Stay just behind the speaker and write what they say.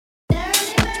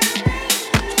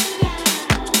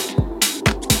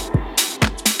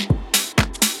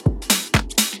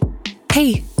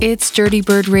Hey, it's Dirty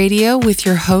Bird Radio with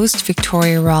your host,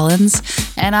 Victoria Rollins,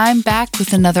 and I'm back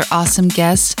with another awesome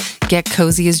guest. Get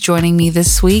Cozy is joining me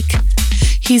this week.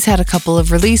 He's had a couple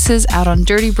of releases out on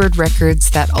Dirty Bird Records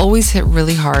that always hit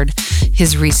really hard.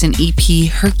 His recent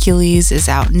EP, Hercules, is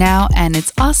out now, and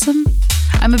it's awesome.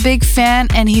 I'm a big fan,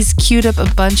 and he's queued up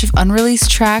a bunch of unreleased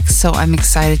tracks, so I'm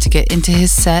excited to get into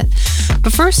his set.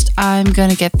 But first, I'm going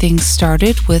to get things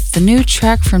started with the new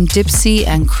track from Dipsy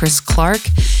and Chris Clark.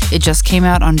 It just came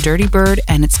out on Dirty Bird,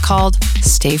 and it's called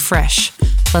Stay Fresh.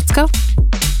 Let's go.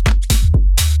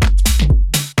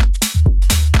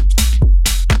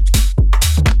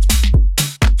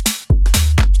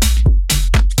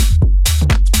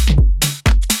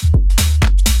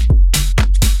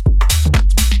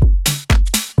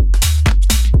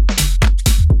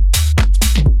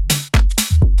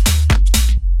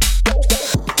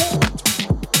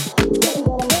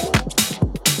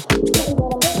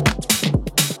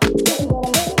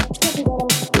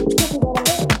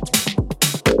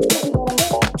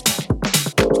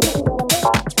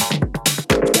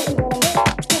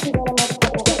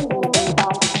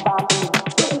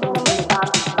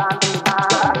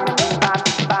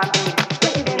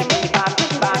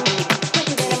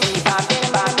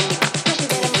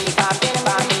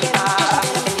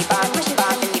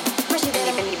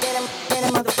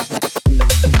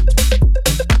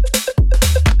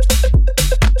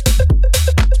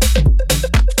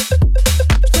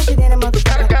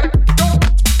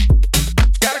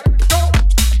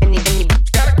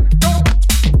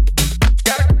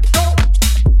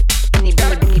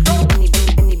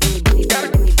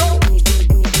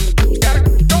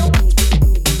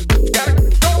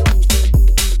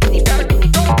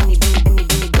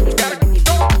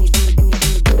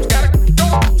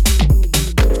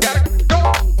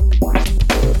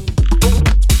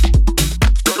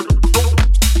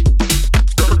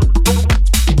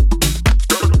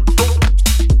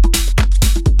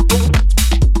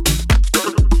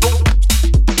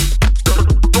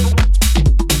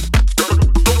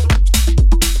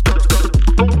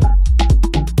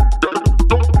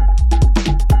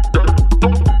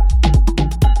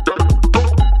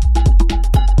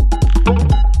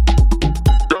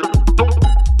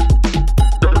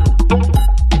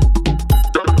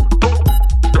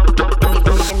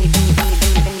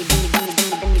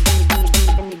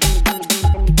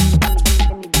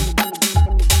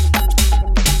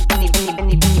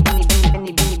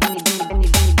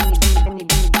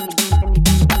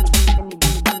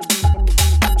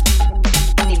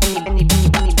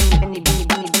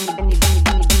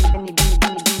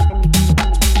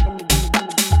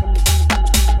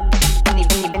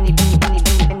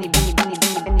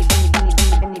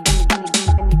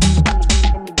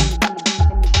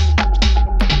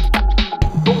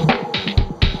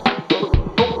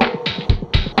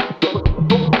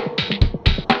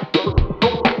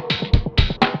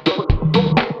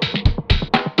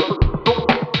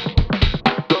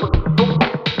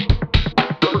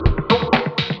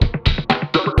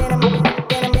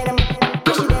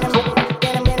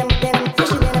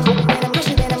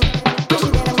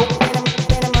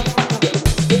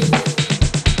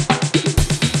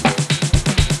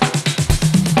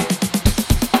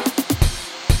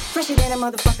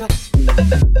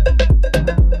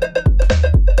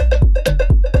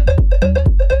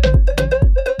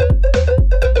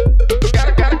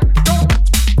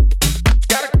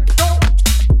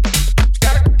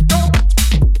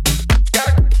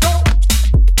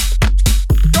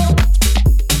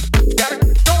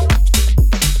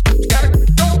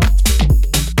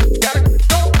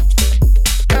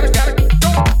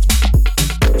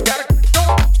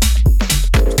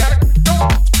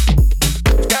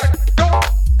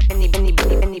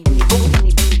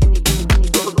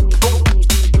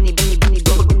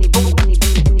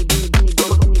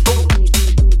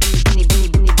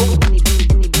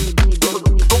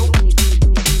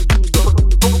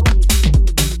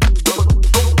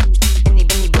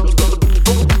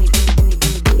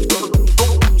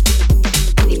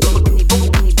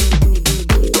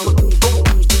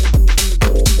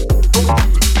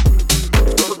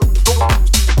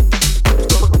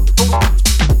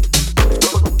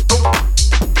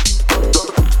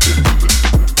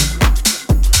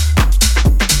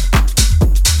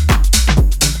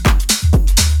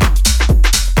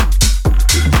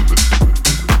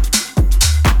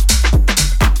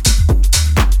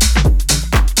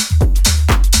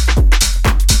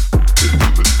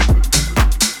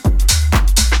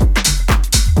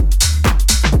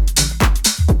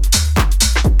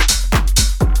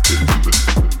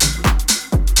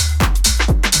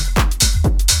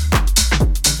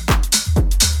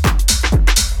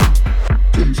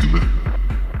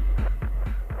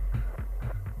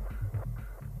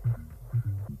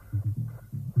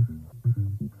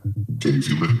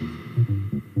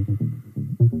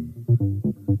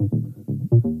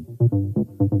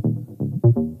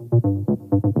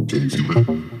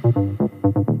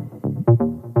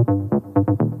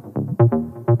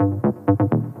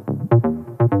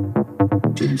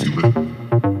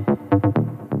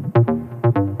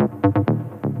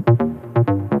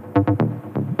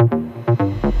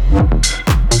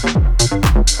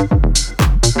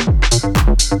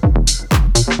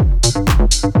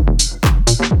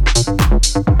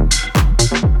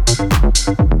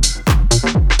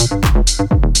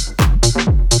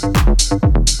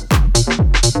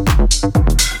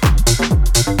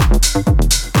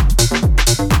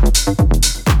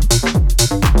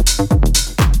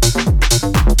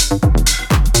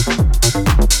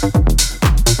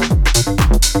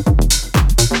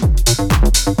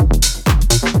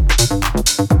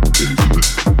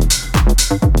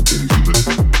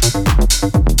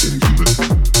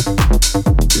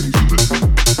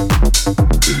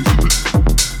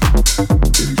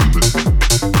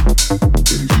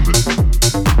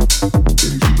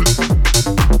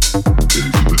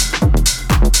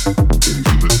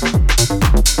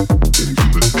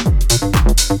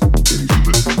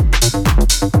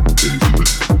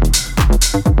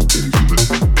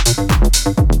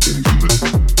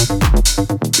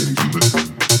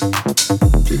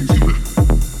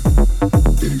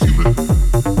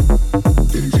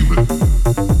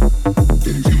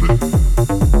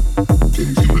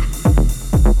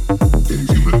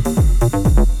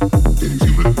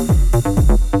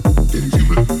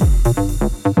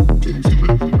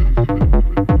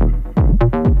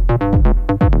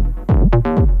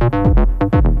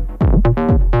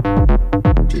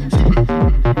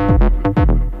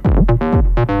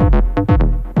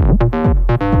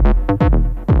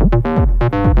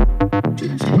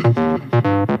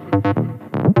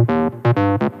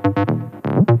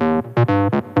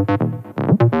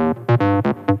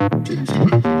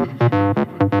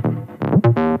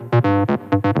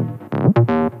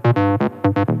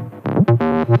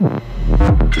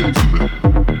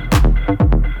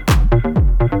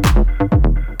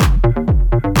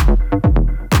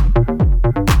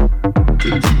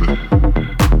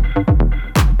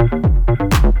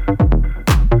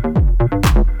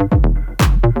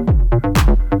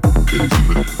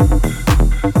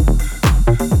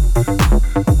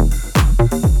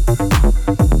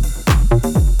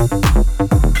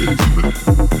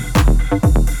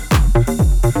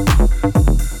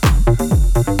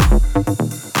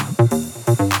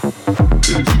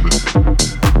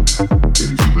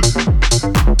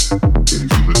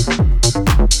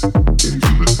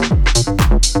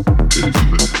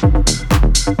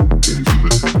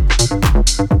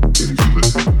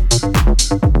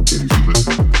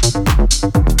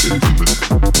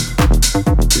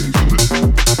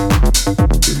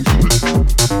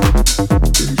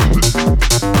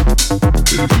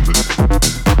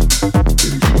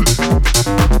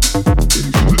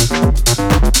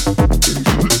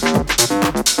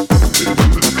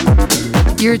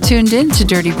 You're tuned in to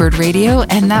Dirty Bird Radio,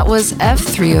 and that was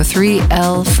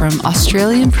F303L from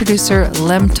Australian producer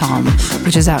Lem Tom,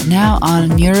 which is out now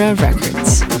on Mura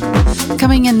Records.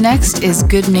 Coming in next is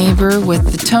Good Neighbor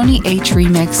with the Tony H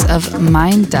remix of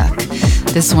Mind Duck.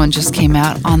 This one just came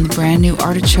out on the brand new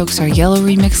Artichokes Are Yellow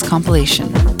remix compilation.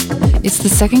 It's the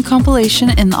second compilation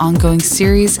in the ongoing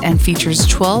series and features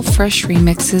 12 fresh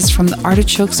remixes from the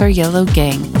Artichokes Are Yellow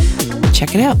gang.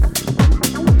 Check it out.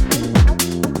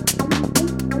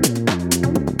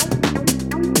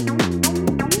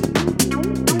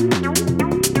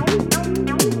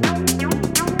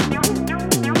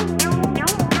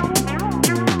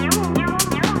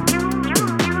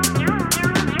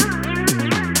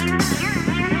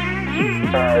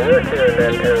 You're tuned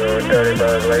into Dirty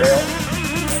Bird Radio.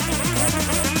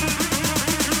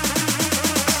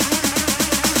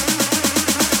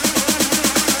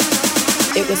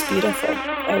 It was beautiful.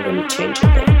 I wouldn't change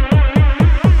a thing.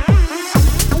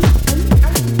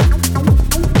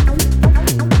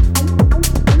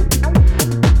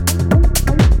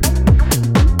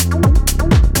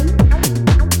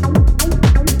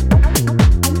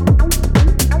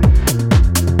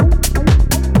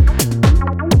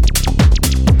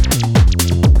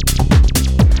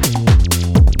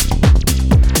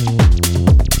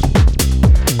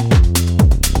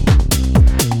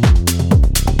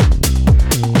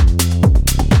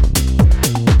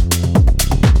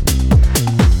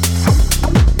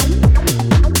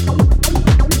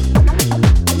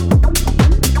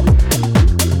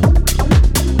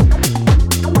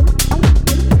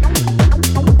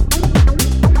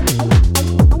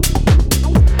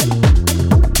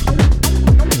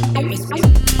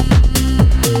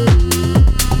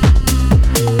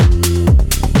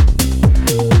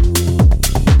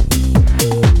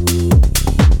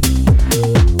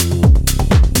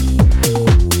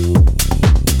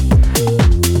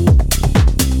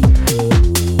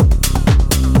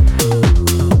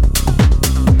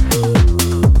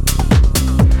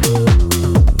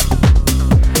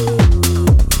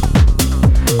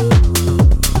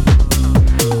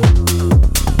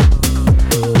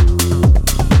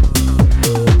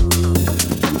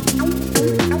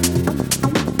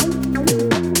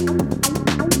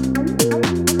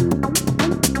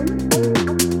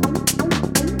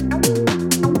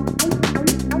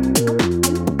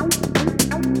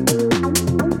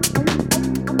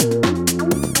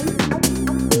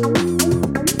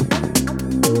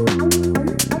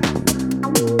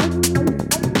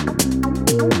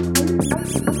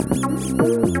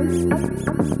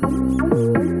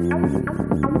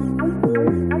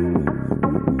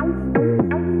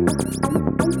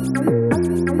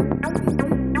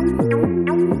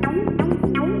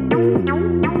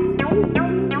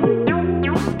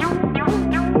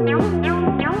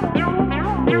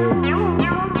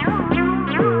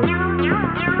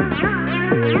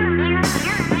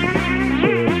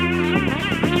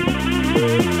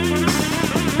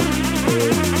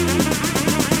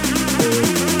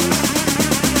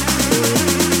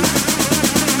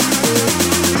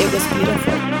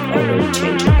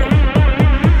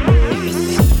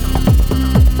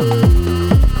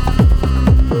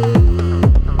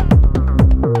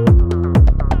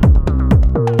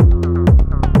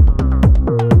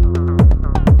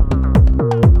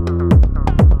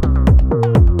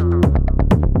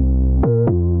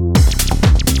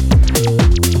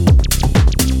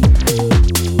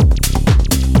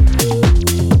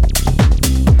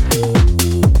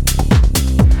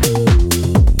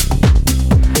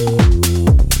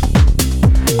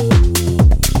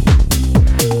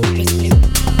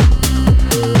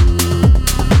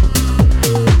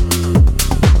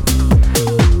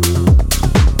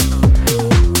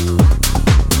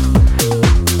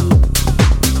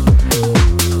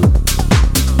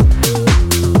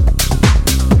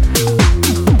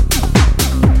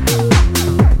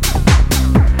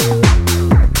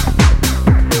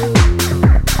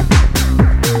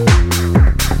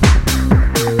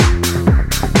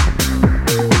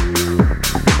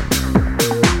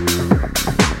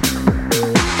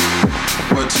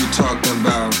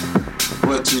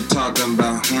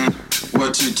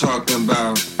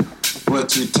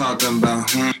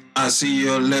 see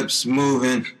your lips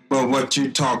moving, but what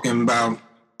you talking about?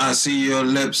 I see your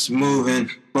lips moving,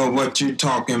 but what you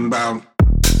talking about?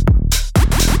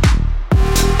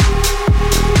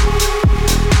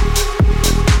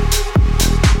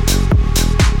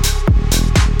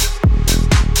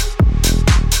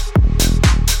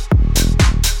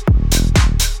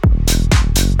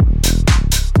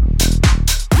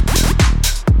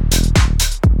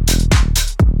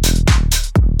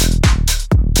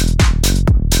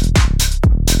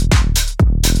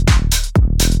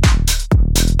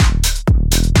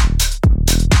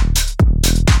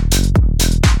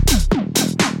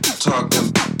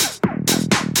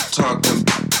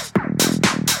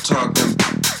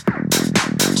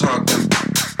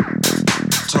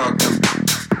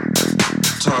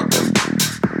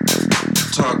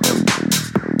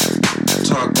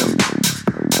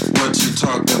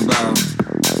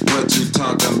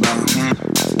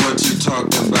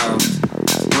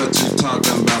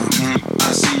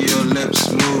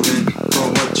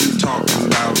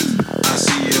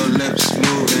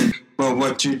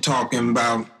 What you talking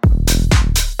about?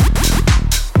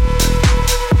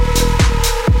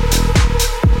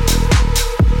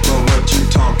 But what you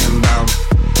talking about?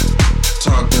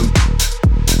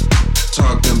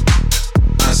 Talking.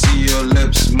 I see your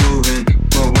lips moving,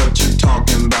 but what you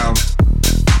talking about?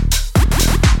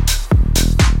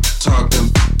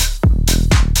 Talking.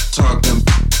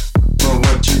 But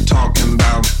what you talking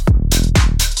about?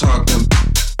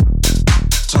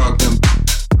 Talking.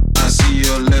 I see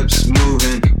your lips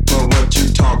moving, but what you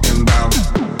talking about?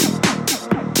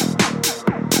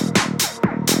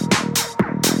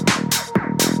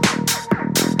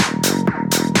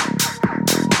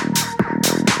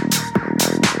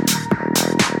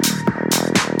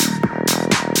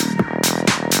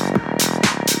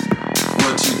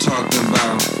 What you talking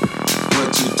about?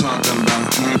 What you talking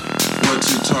about? What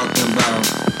you talking about?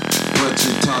 What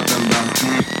you talking about?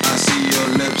 I see your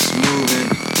lips moving,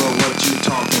 but what you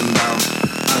talking about?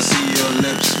 I see your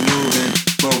lips moving,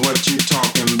 but what you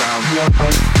talking about?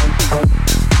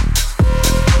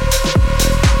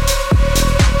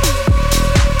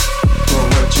 But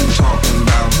what you talking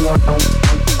about?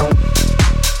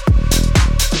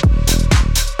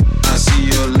 I see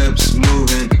your lips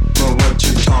moving, but what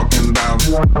you talking about?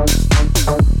 But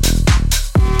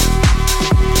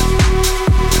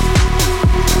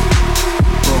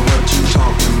what you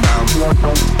talking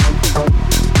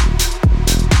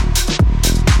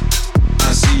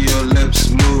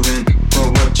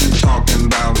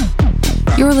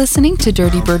about? You're listening to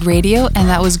Dirty Bird Radio, and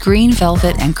that was Green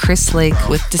Velvet and Chris Lake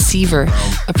with Deceiver,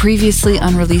 a previously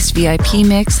unreleased VIP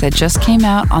mix that just came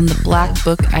out on the Black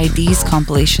Book IDs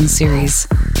compilation series.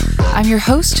 I'm your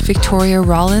host, Victoria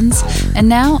Rollins, and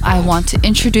now I want to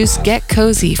introduce Get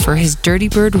Cozy for his Dirty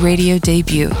Bird Radio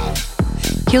debut.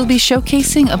 He'll be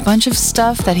showcasing a bunch of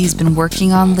stuff that he's been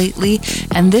working on lately,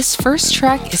 and this first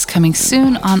track is coming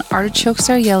soon on Artichokes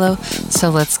Are Yellow, so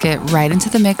let's get right into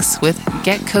the mix with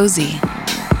Get Cozy.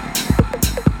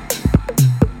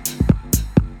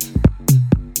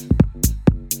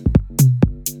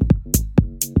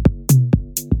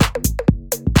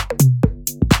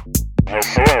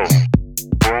 This is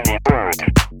Dirty Bird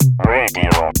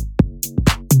Radio.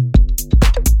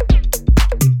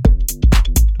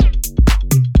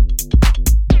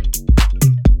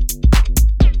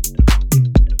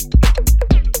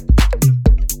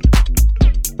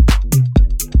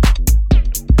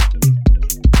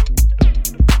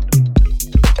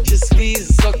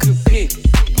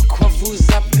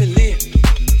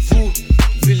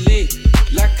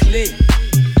 clé.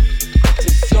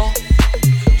 Attention,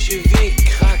 je vais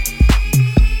crack.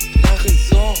 La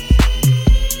raison,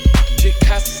 je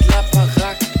casse la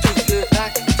baraque. Tu veux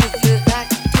rack, tu veux rack,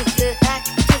 tu veux rack,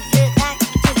 tu veux rack,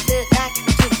 tu veux rack,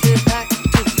 tu veux rack,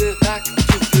 tu veux rack,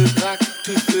 tu veux rack,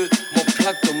 tu veux mon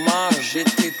plat d'hommage. Je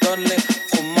te donne les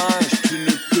fromages. Tu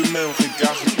ne peux même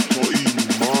regarder ton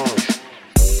image.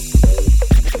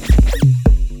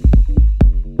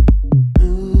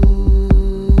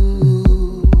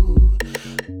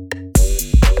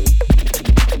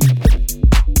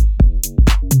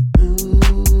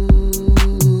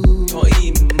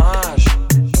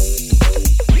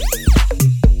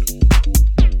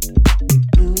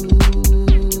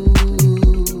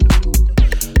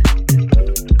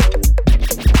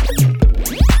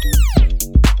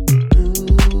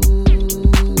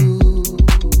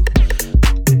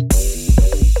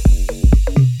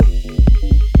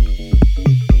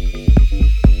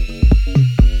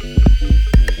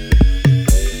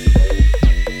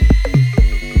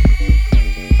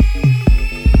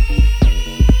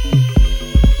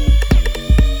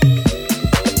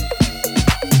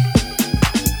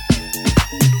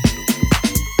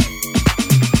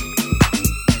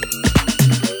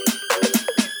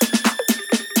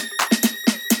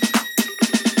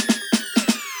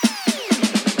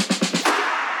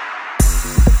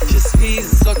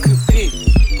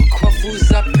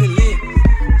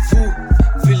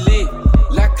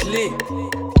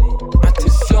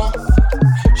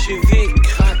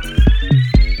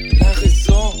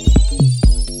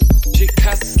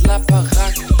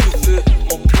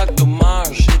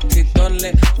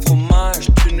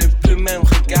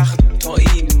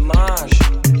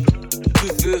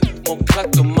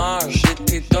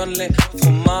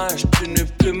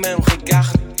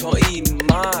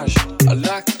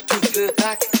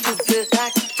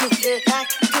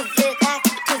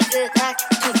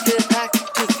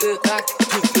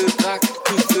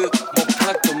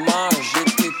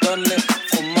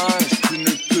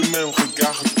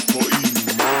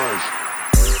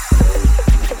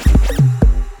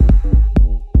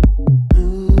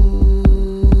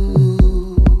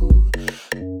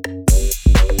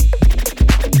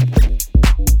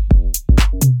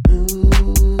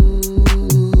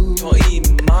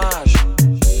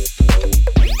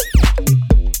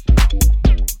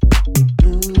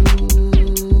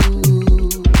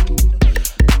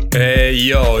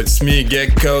 It's me,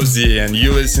 Get Cozy, and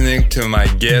you're listening to my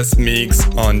guest mix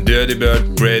on Dirty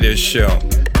Bird Radio Show.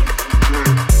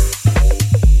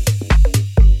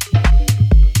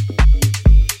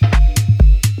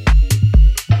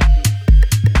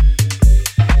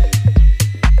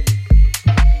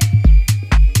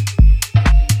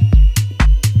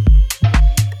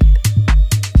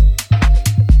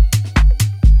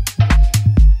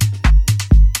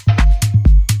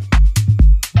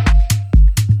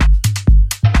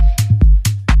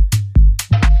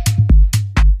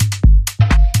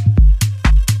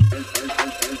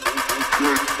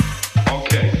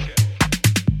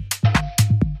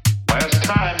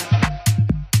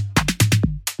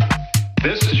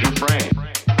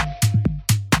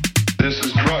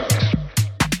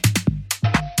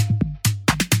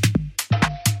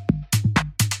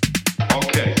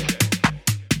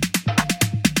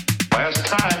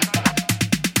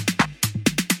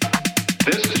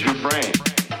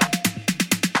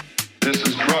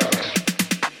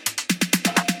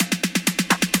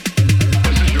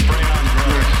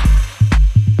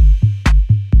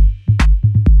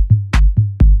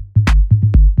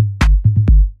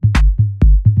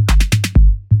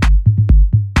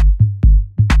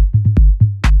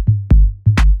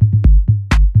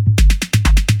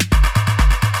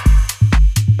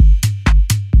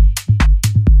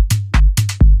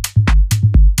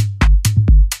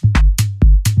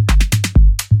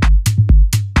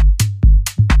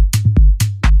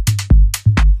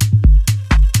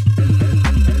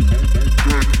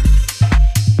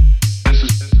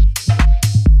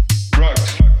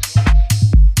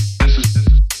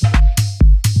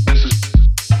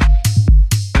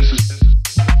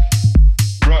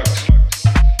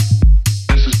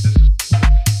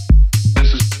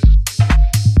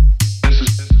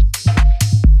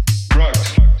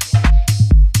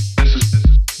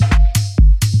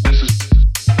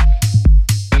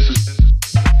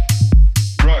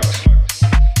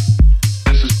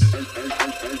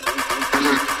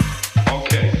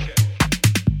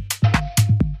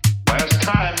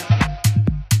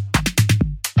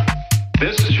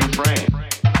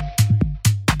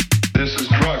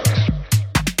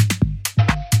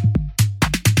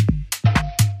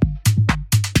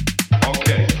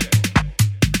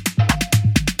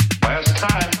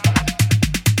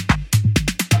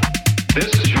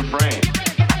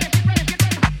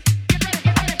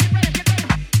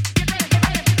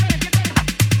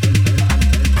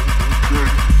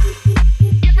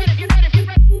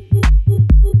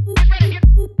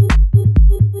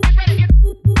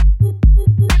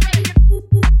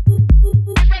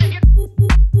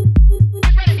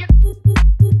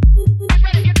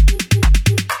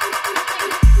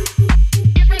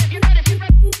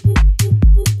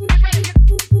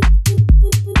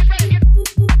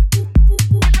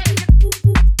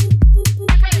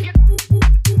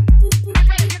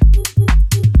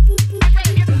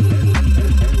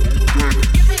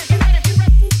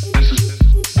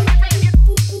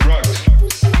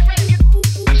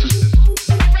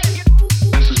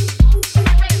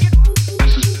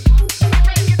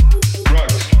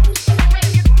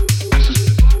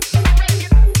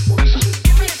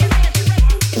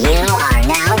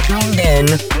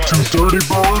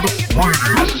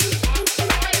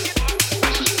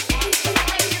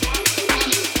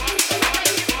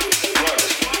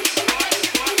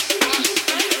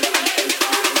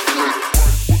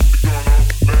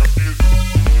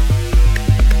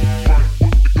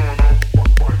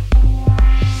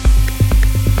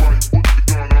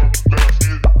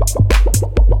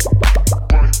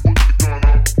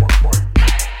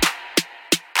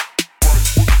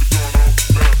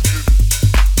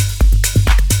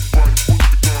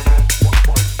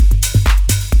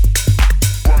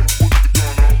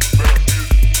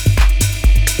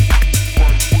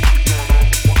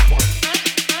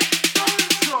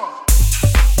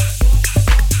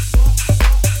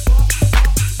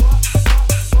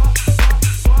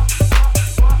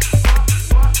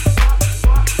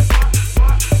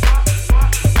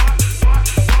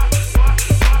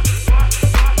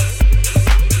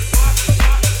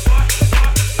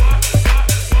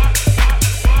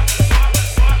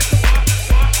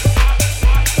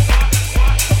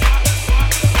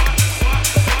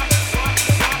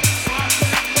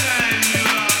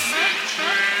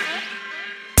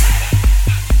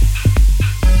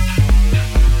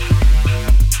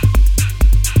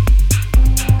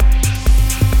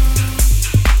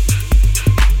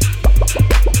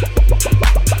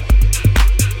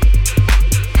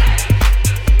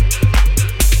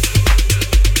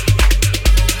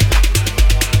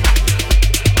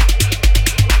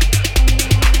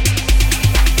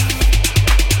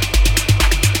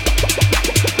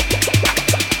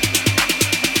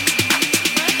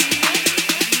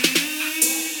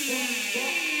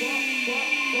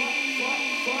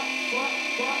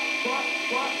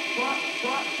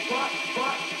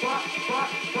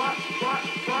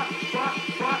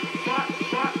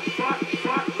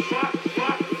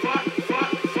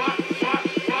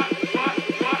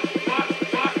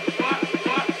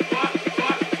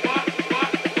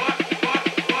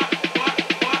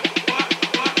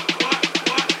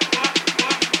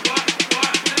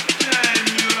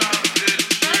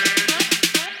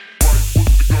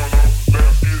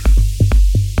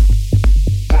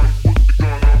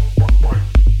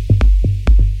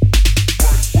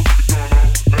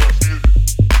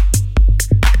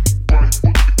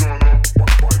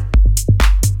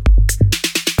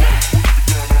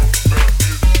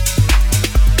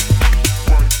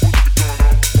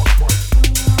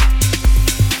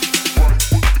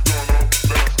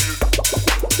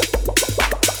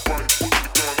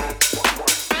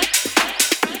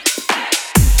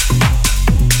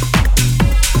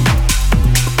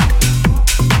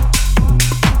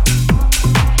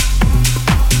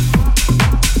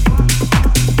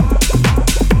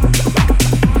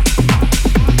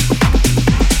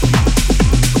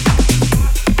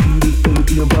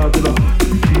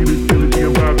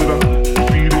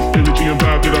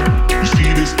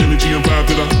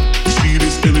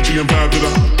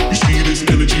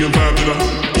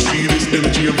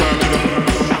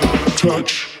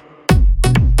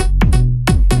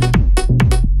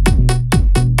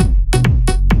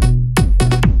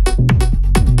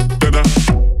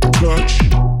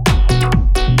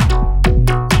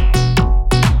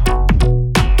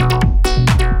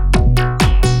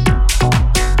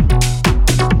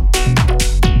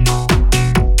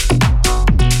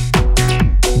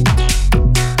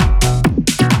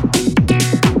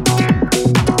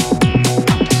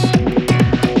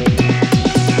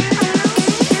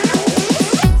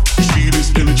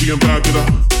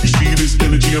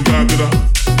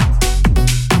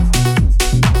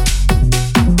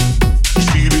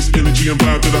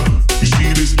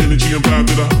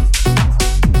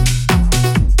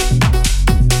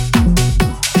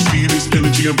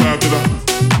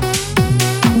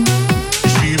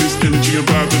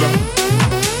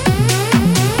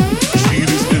 See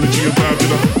this energy and vibe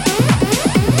it up.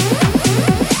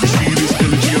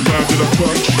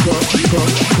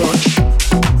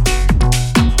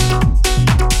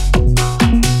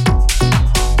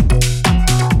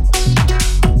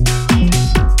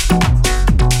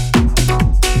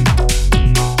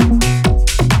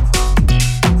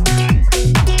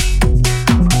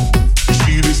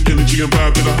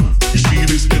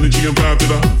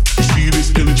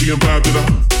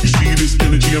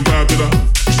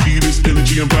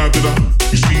 and vibe that I.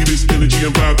 You see this energy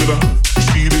and vibe that I. You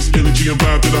see this energy and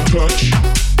vibe that I touch.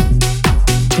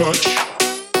 Touch.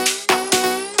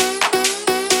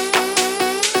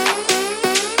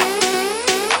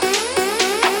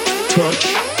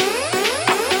 Touch.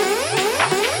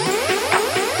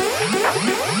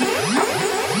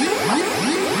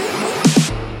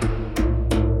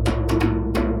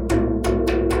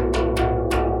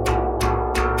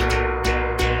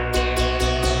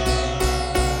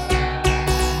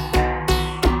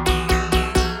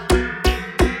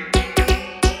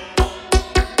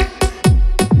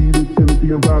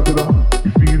 And vibe that I.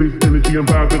 You see this energy and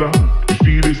vibe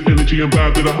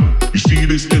that I. You see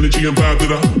this energy and vibe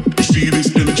that I. You see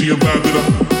this energy and vibe that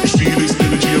I. You see this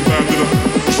energy and vibe that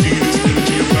I. You see this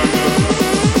energy and vibe that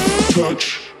I.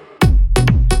 Touch.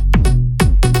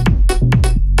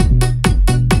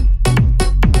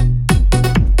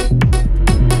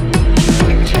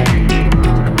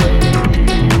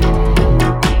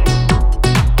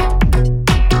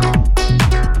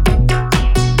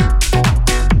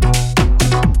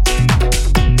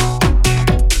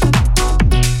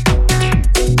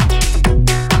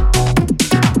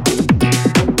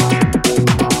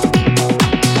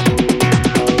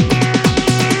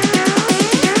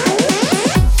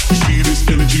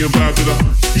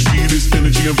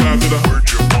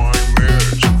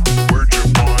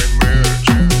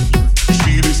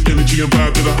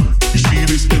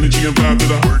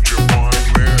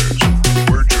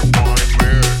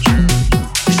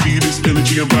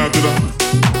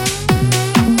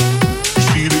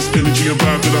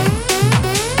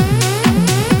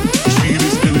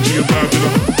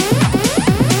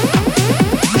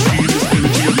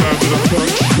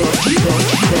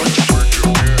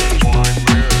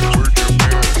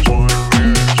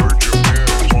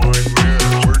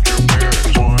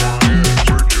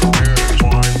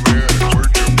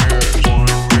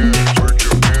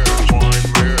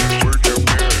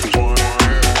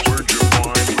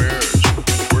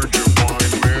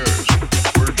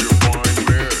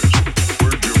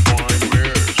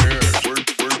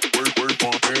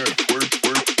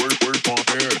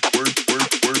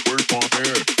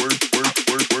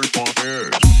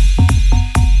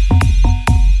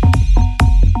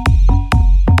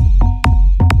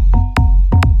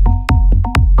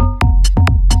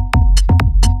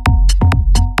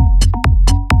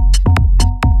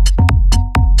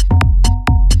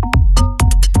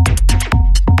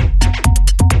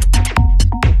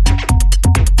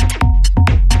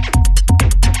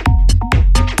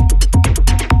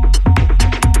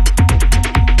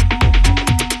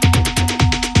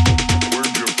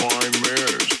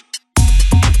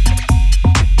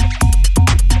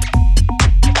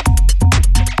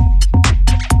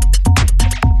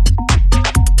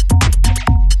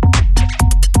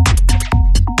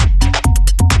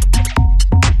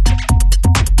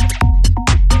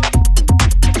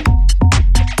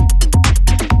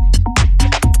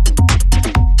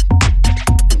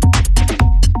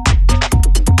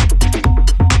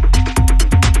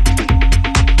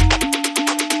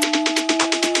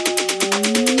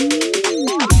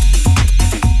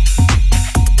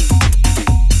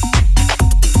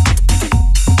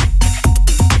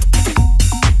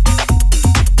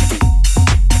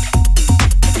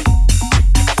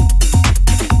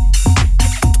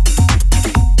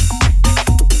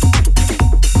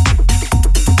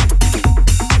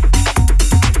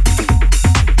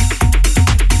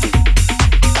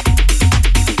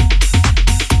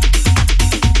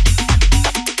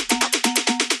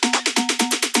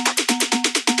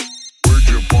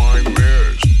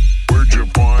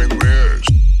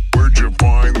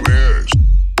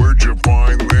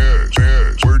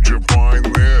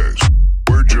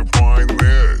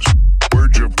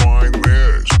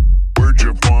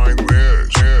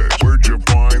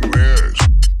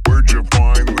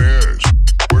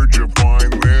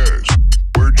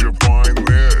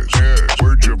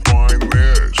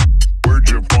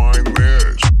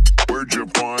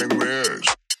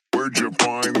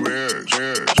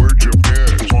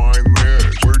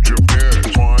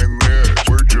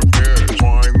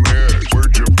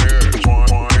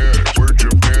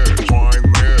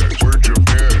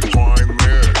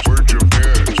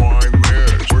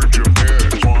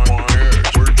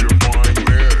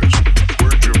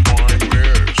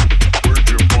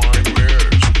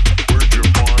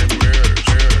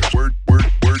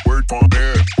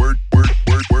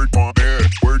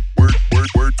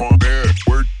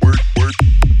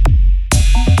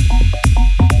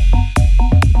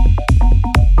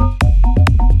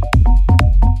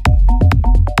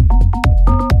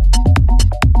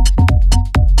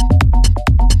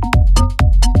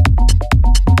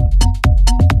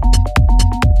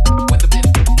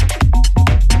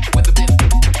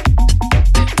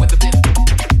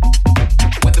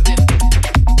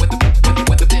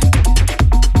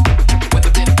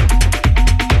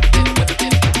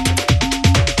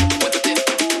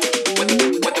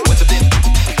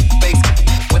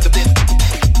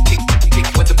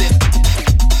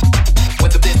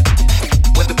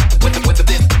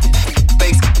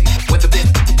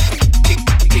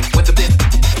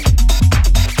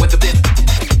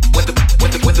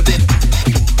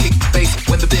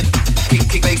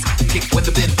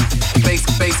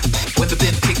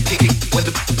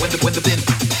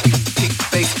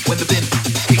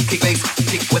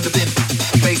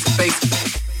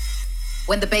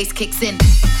 the bass kicks in.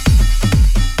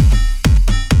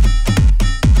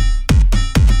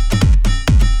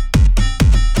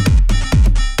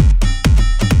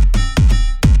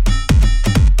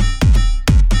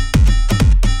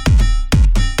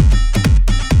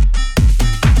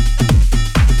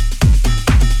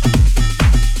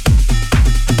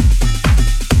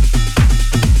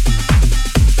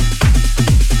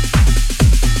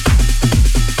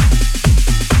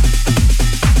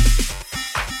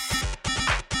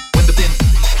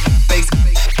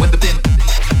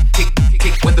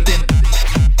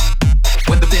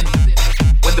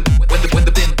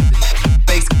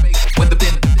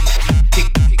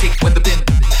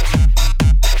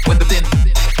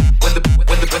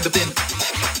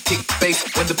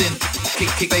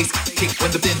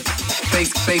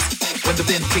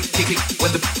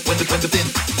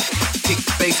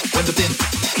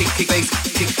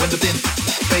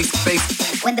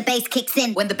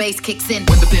 When the bass kicks in.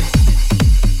 When the bin,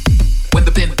 when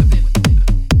the bin,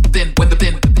 then when the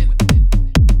bin,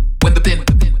 when the bin,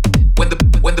 when the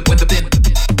bin,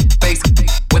 bass,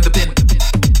 when the bin,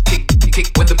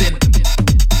 kick, when the bin,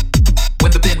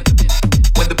 when the bin,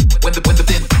 when the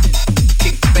bin,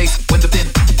 kick, bass, when the bin,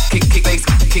 kick, bass,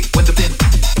 kick, when the bin,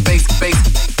 bass,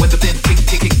 when the bin, kick,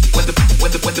 when the bin,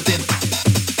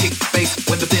 kick, bass,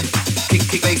 when the bin,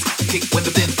 kick, bass, kick, when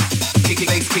the bin, kick,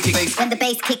 bass, when the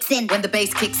bass kicks in. When the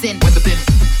bass kicks in. When the bin,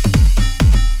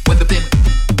 when the bin,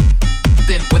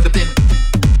 then when the bin,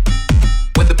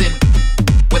 when the bin,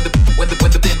 when the bin, when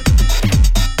the bin,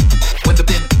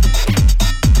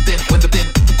 then when the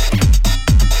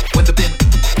bin,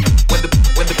 when the bin,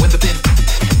 when the bin,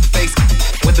 bass,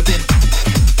 when the bin,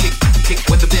 kick,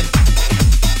 when the bin,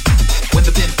 when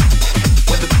the bin,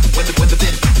 when the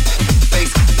bin,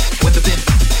 bass, when the bin,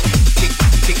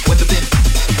 kick, when the bin.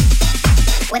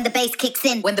 When the bass kicks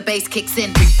in. When the bass kicks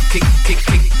in. Kick, bass,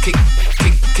 kick,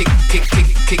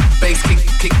 bass,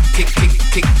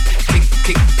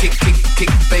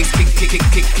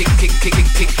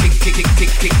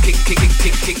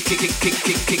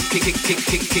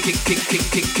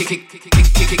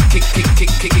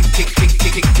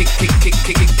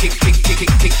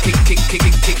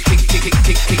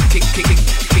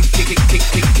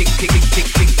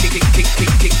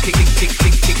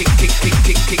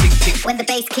 when the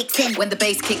bass kicks in. When the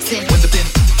bass kicks in. When the bin,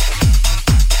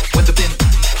 when the bin,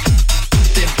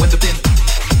 then when the bin,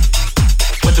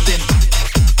 when the bin,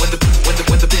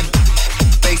 when the bin,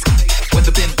 bass, when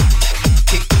the bin,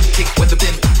 kick, when the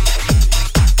bin.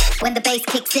 When the bass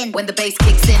kicks in. When the bass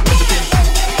kicks in. When the bin,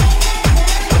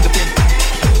 when the bin,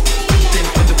 then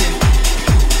when the bin,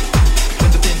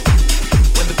 when the bin,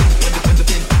 when the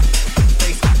bin,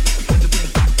 bass, when the bin.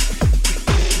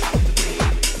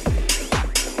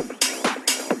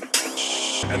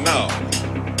 And now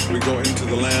we go into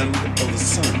the land of the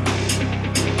sun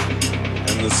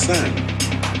and the sand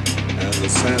and the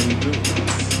sand dunes.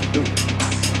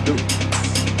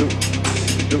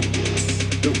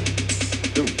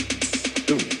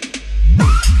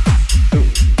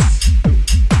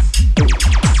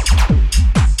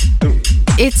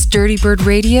 It's Dirty Bird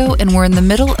Radio, and we're in the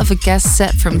middle of a guest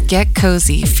set from Get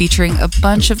Cozy, featuring a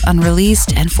bunch of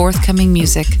unreleased and forthcoming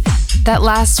music. That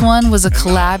last one was a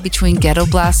collab between Ghetto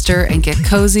Blaster and Get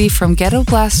Cozy from Ghetto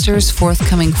Blaster's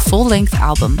forthcoming full-length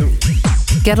album.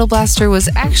 Ghetto Blaster was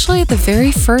actually the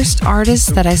very first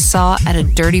artist that I saw at a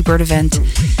Dirty Bird event.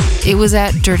 It was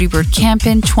at Dirty Bird Camp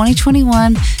in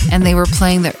 2021, and they were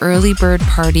playing the early bird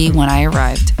party when I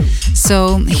arrived.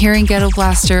 So hearing Ghetto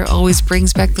Blaster always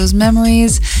brings back those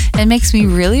memories and makes me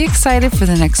really excited for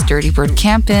the next Dirty Bird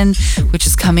Campin', which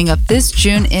is coming up this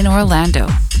June in Orlando.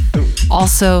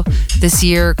 Also, this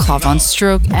year, Clav on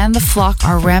Stroke and The Flock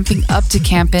are ramping up to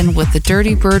Campin' with the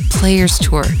Dirty Bird Players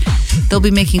Tour. They'll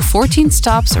be making 14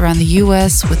 stops around the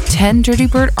US with 10 Dirty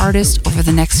Bird artists over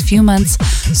the next few months,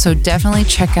 so definitely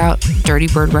check out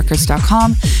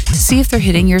dirtybirdrecords.com to see if they're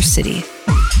hitting your city.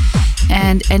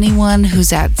 And anyone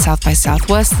who's at South by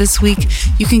Southwest this week,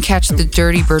 you can catch the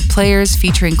Dirty Bird Players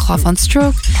featuring Cloth on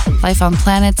Stroke, Life on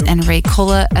Planets, and Ray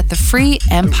Cola at the free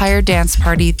Empire Dance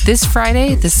Party this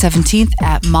Friday, the 17th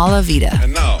at Mala Vida.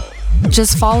 And now,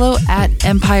 just follow at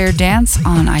Empire Dance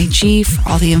on IG for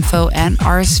all the info and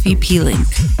RSVP link.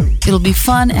 It'll be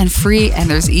fun and free, and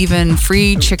there's even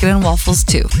free chicken and waffles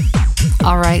too.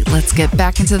 All right, let's get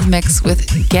back into the mix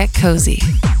with Get Cozy.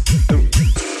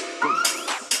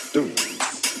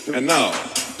 and now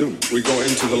we go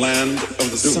into the land of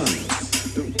the sun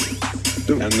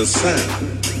and the sand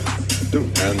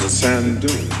and the sand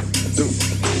dunes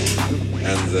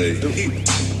and the heat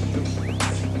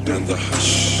and the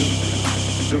hush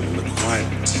and the quiet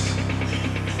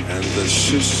and and the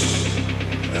shish,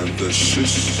 and the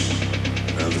shish,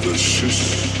 and the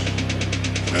shish,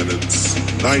 and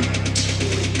it's night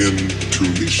in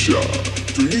Tunisia,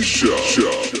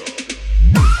 Tunisia.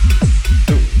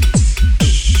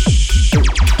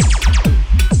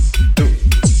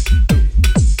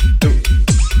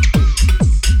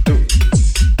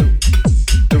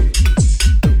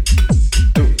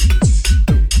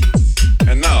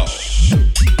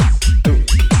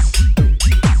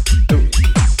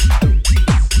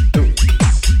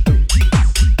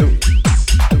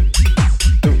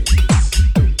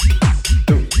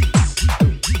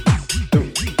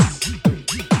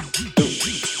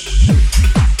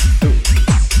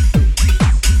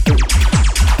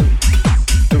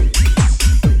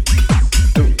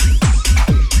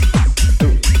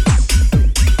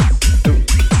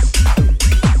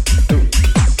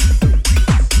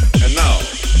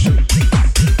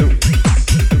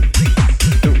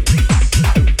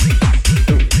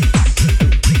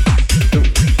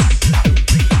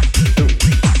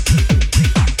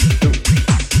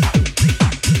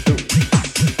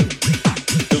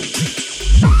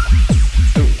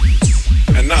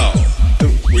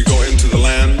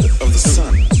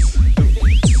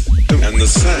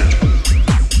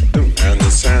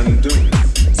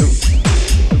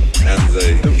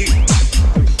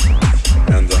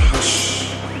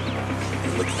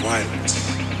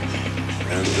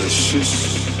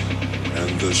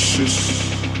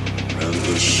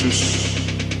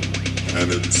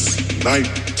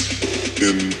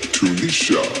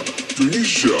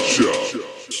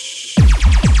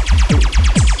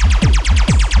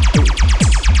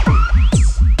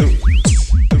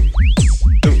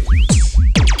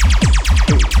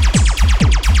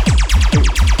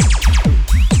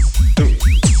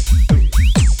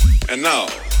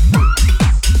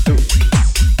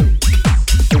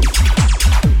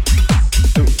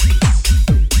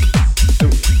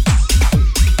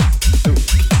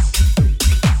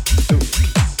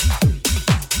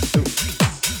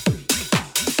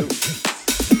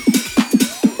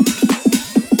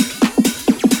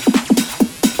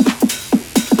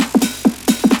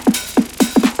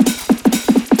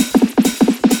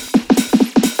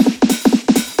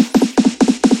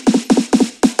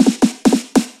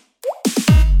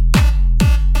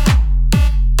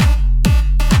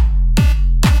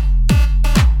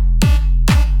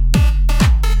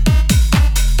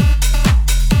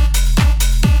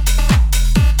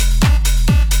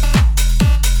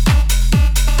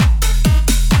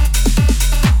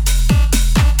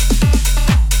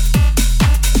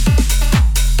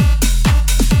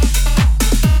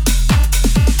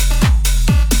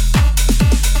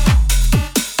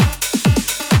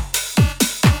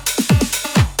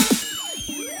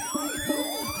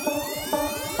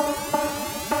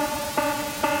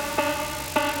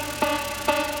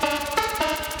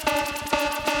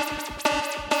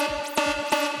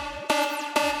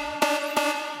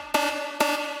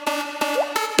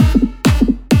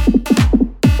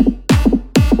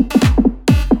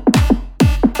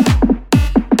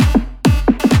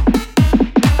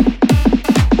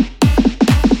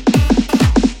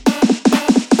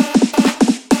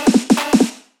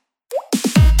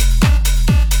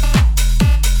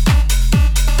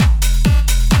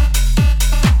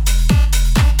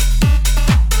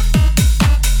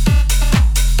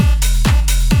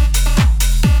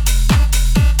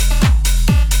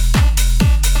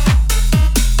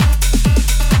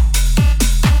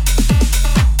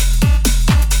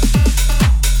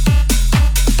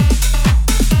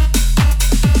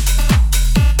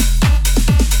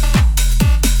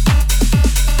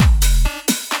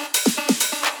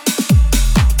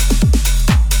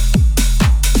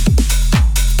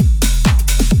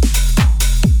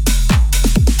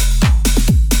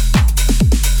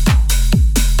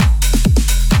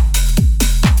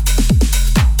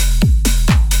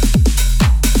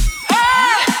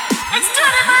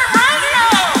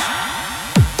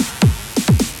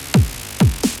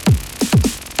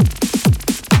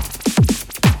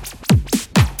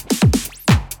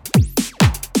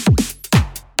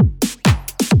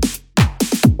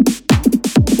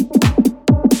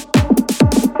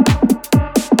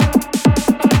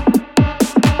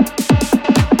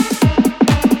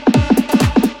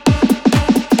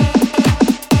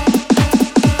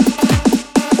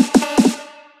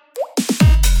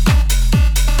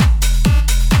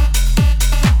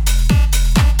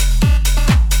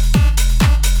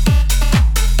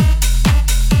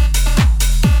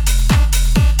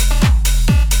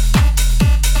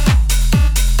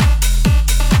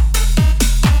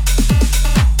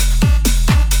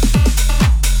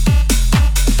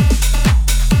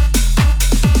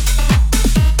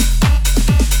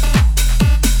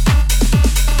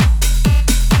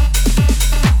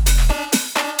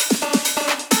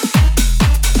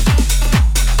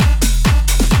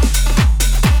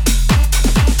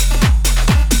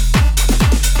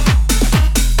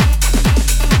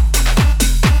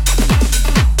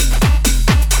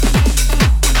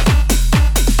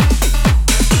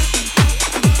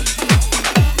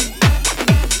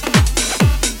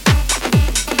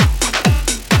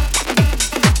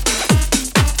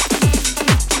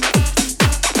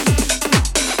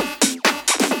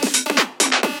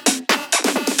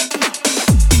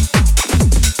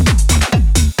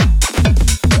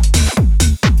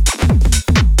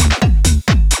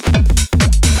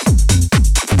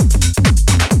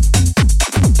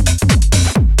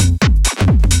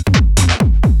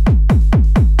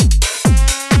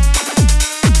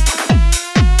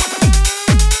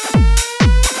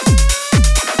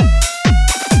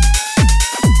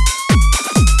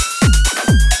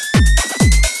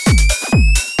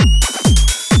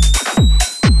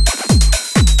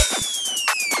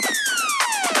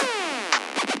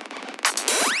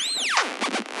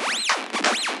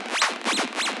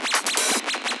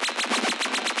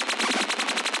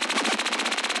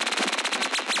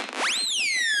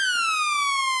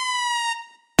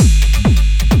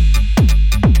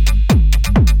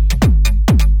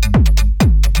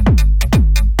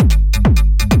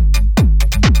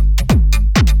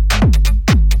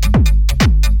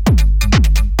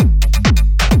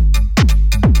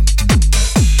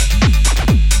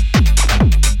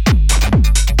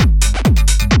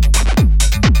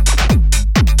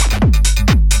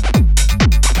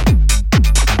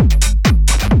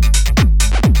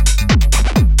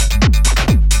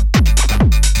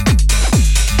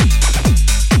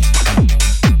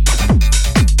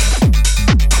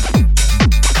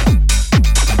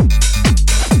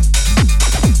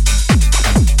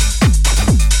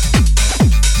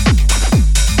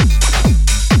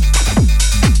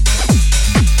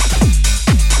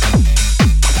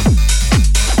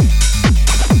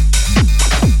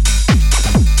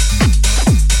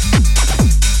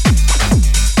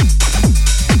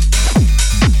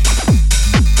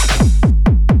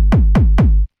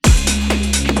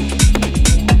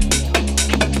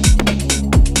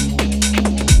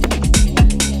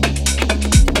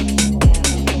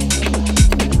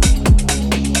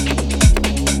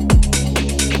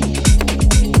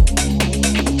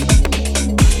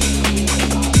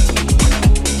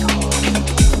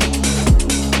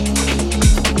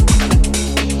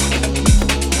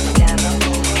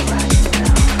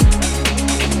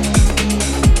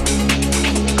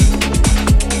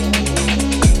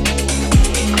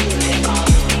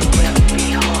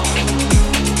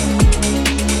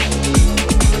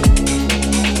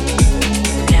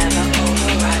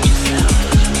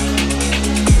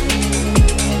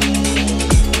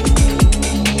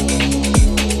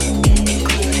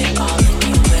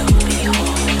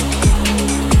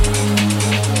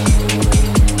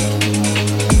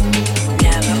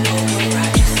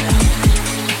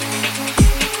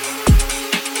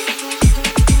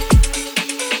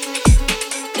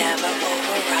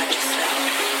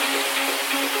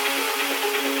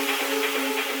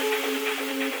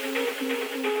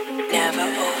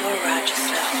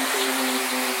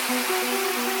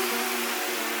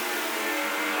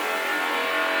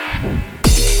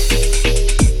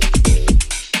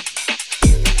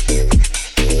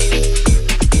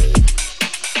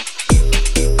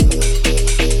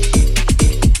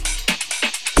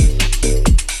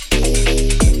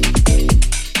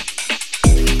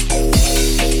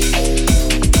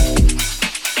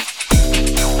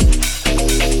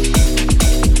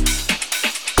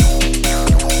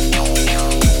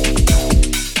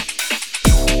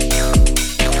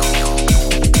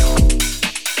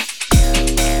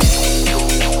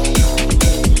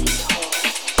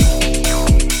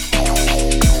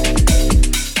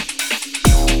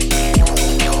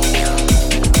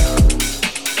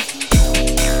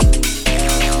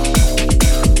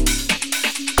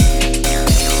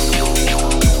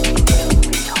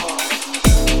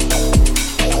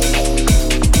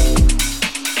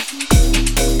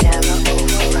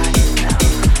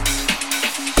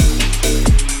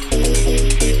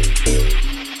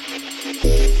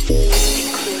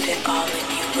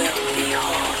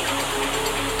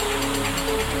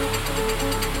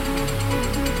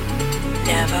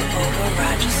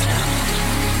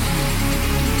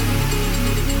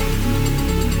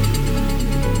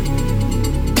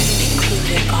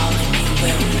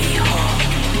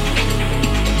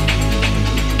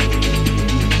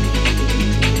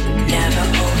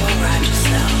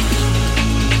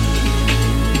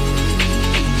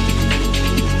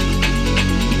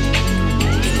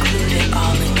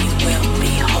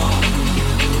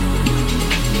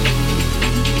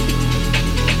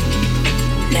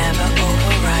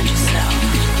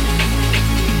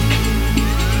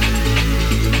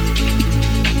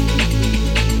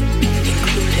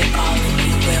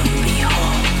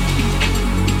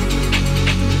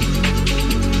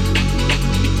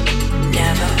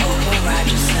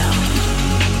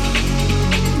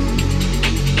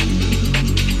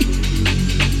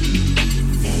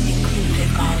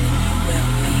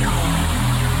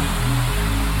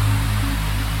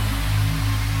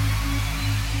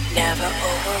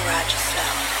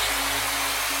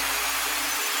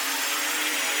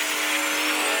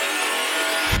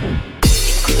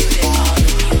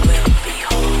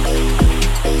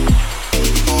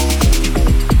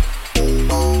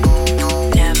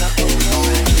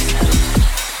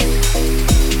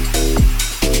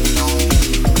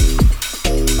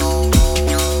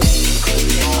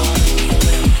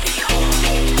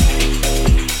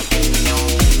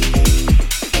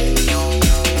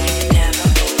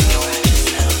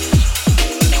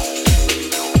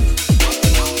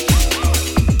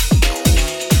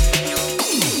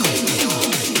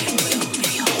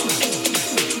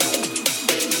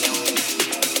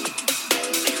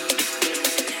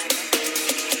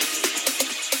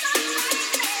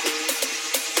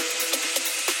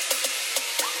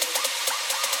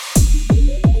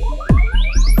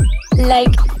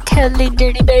 Like Totally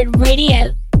Dirty Bird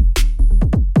Radio.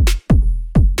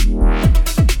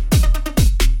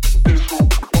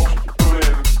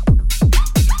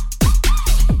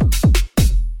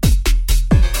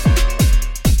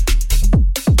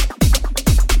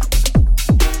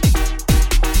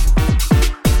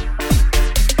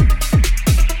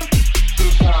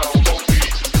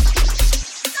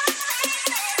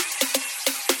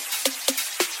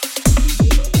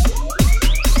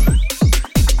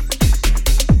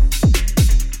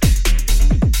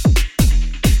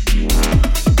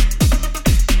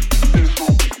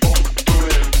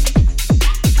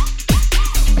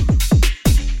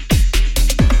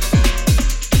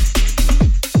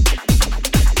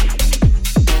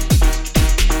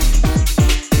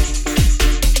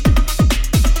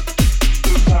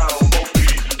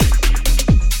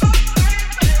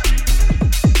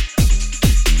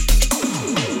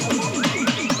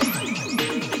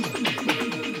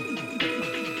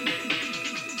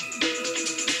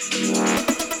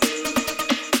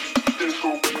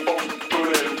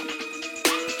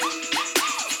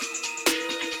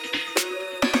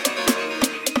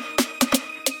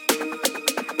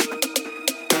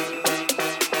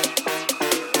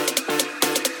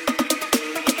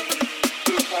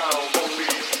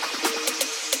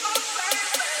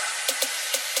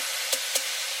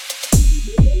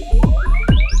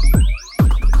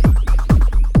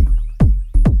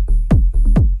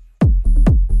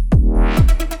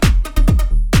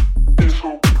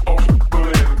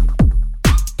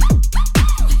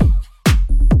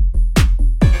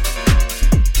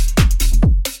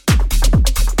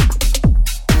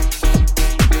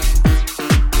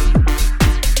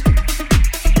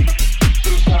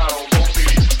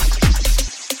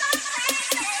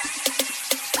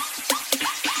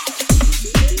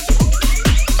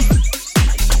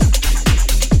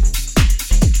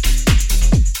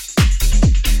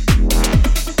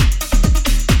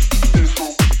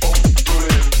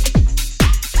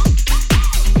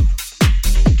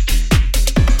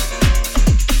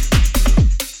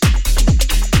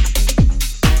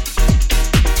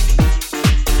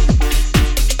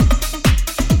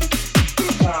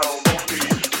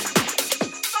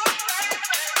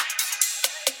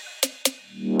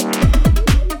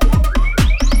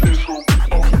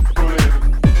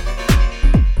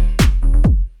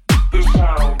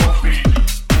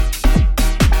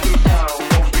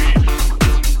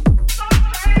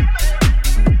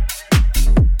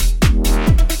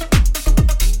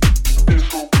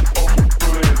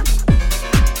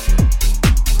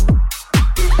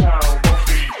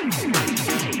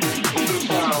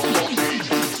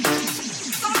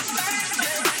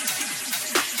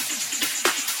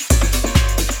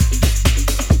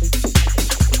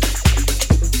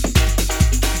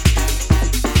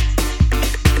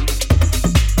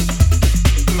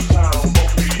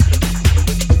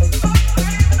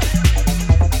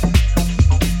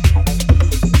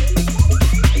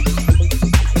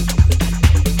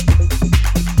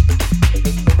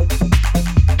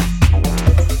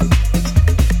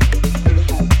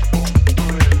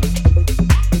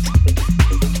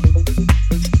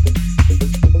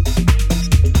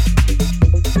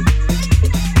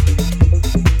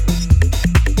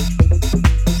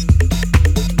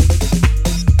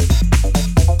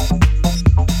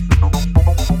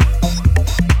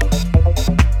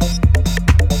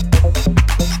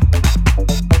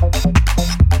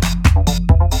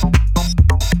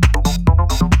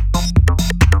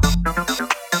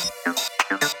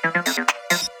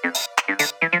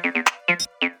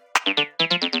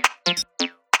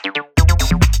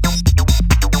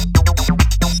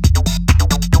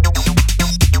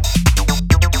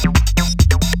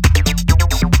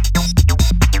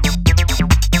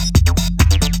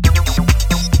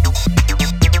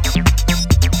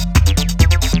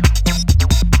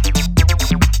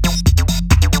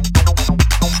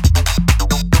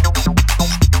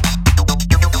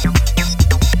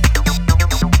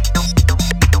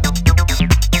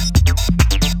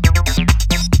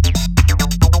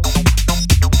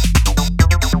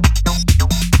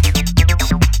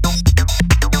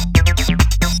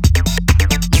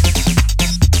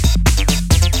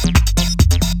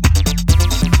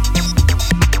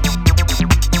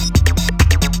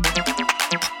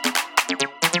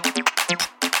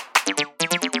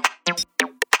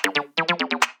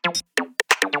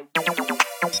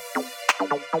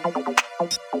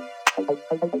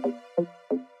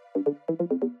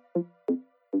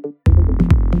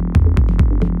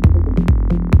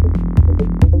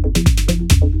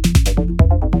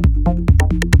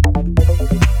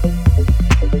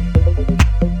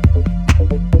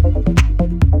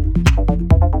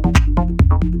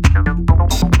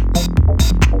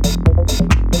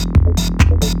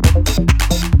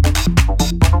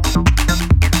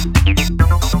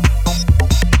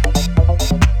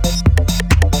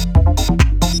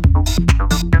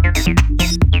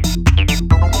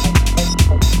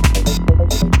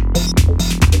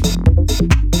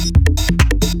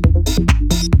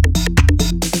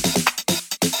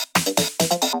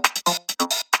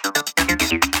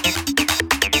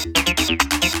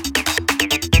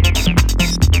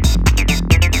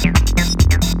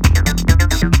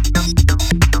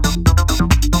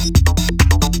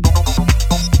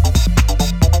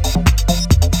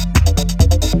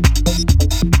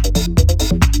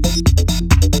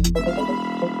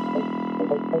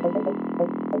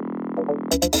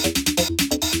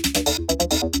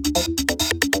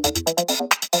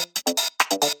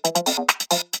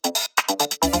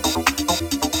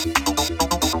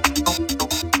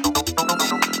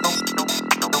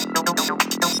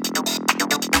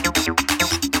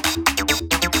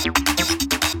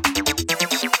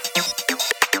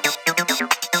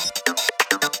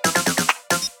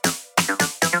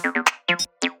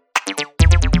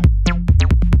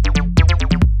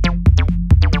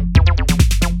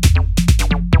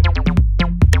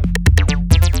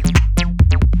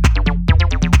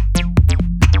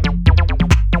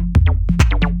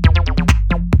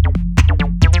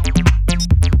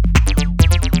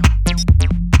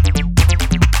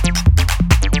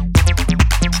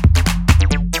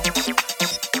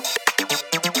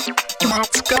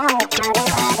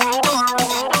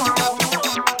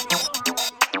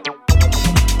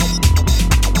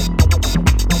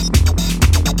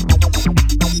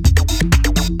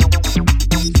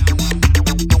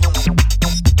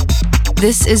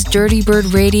 This is Dirty Bird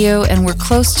Radio, and we're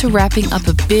close to wrapping up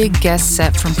a big guest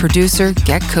set from producer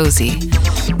Get Cozy.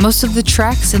 Most of the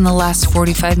tracks in the last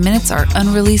 45 minutes are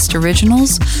unreleased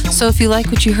originals, so if you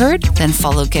like what you heard, then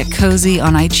follow Get Cozy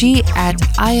on IG at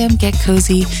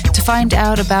IamGetCozy to find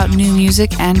out about new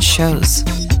music and shows.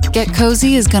 Get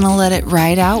Cozy is gonna let it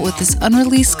ride out with this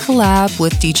unreleased collab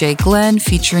with DJ Glenn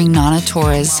featuring Nana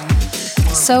Torres.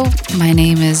 So, my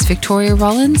name is Victoria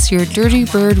Rollins, your Dirty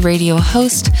Bird Radio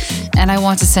host, and I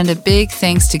want to send a big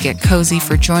thanks to Get Cozy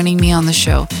for joining me on the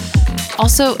show.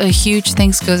 Also, a huge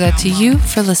thanks goes out to you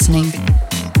for listening.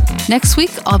 Next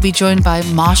week, I'll be joined by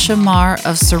Masha Mar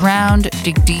of Surround,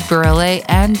 Dig Deeper LA,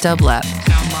 and Dublab.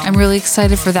 I'm really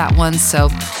excited for that one, so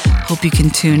hope you can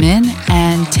tune in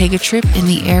and take a trip in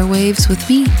the airwaves with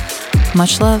me.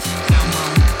 Much love.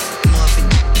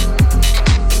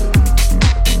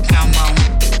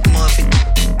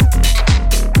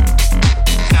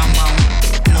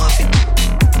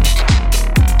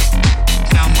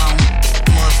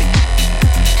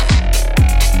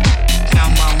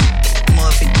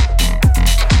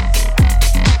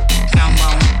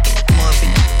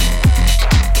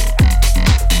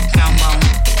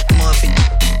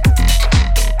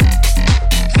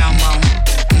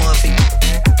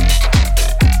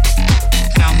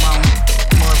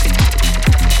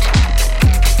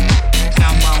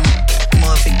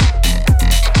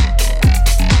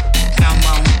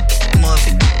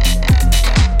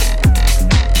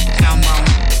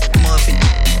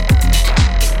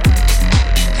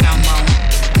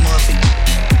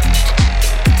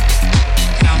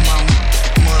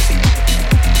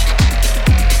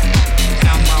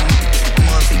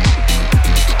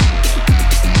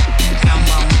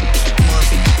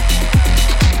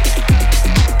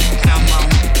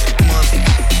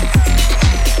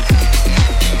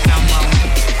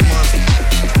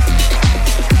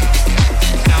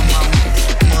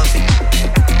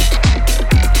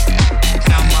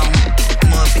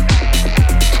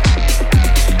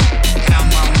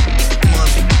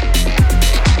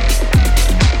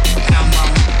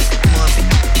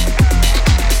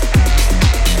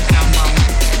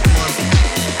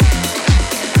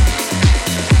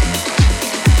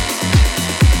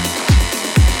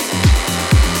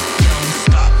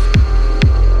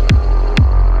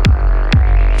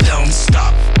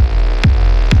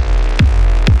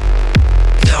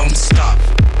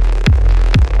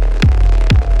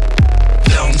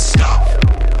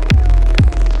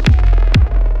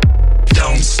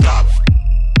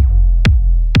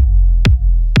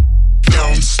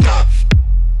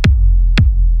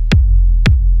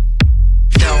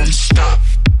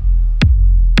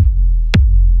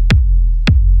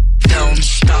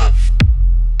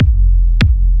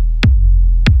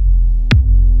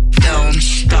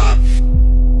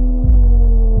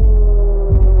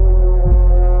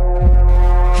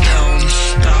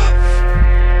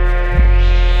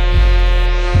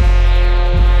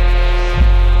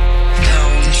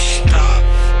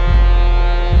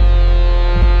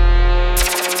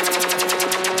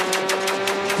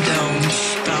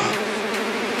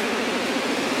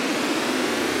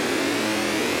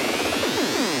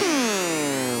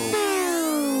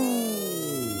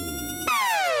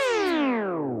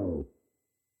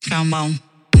 Come on,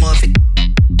 move it.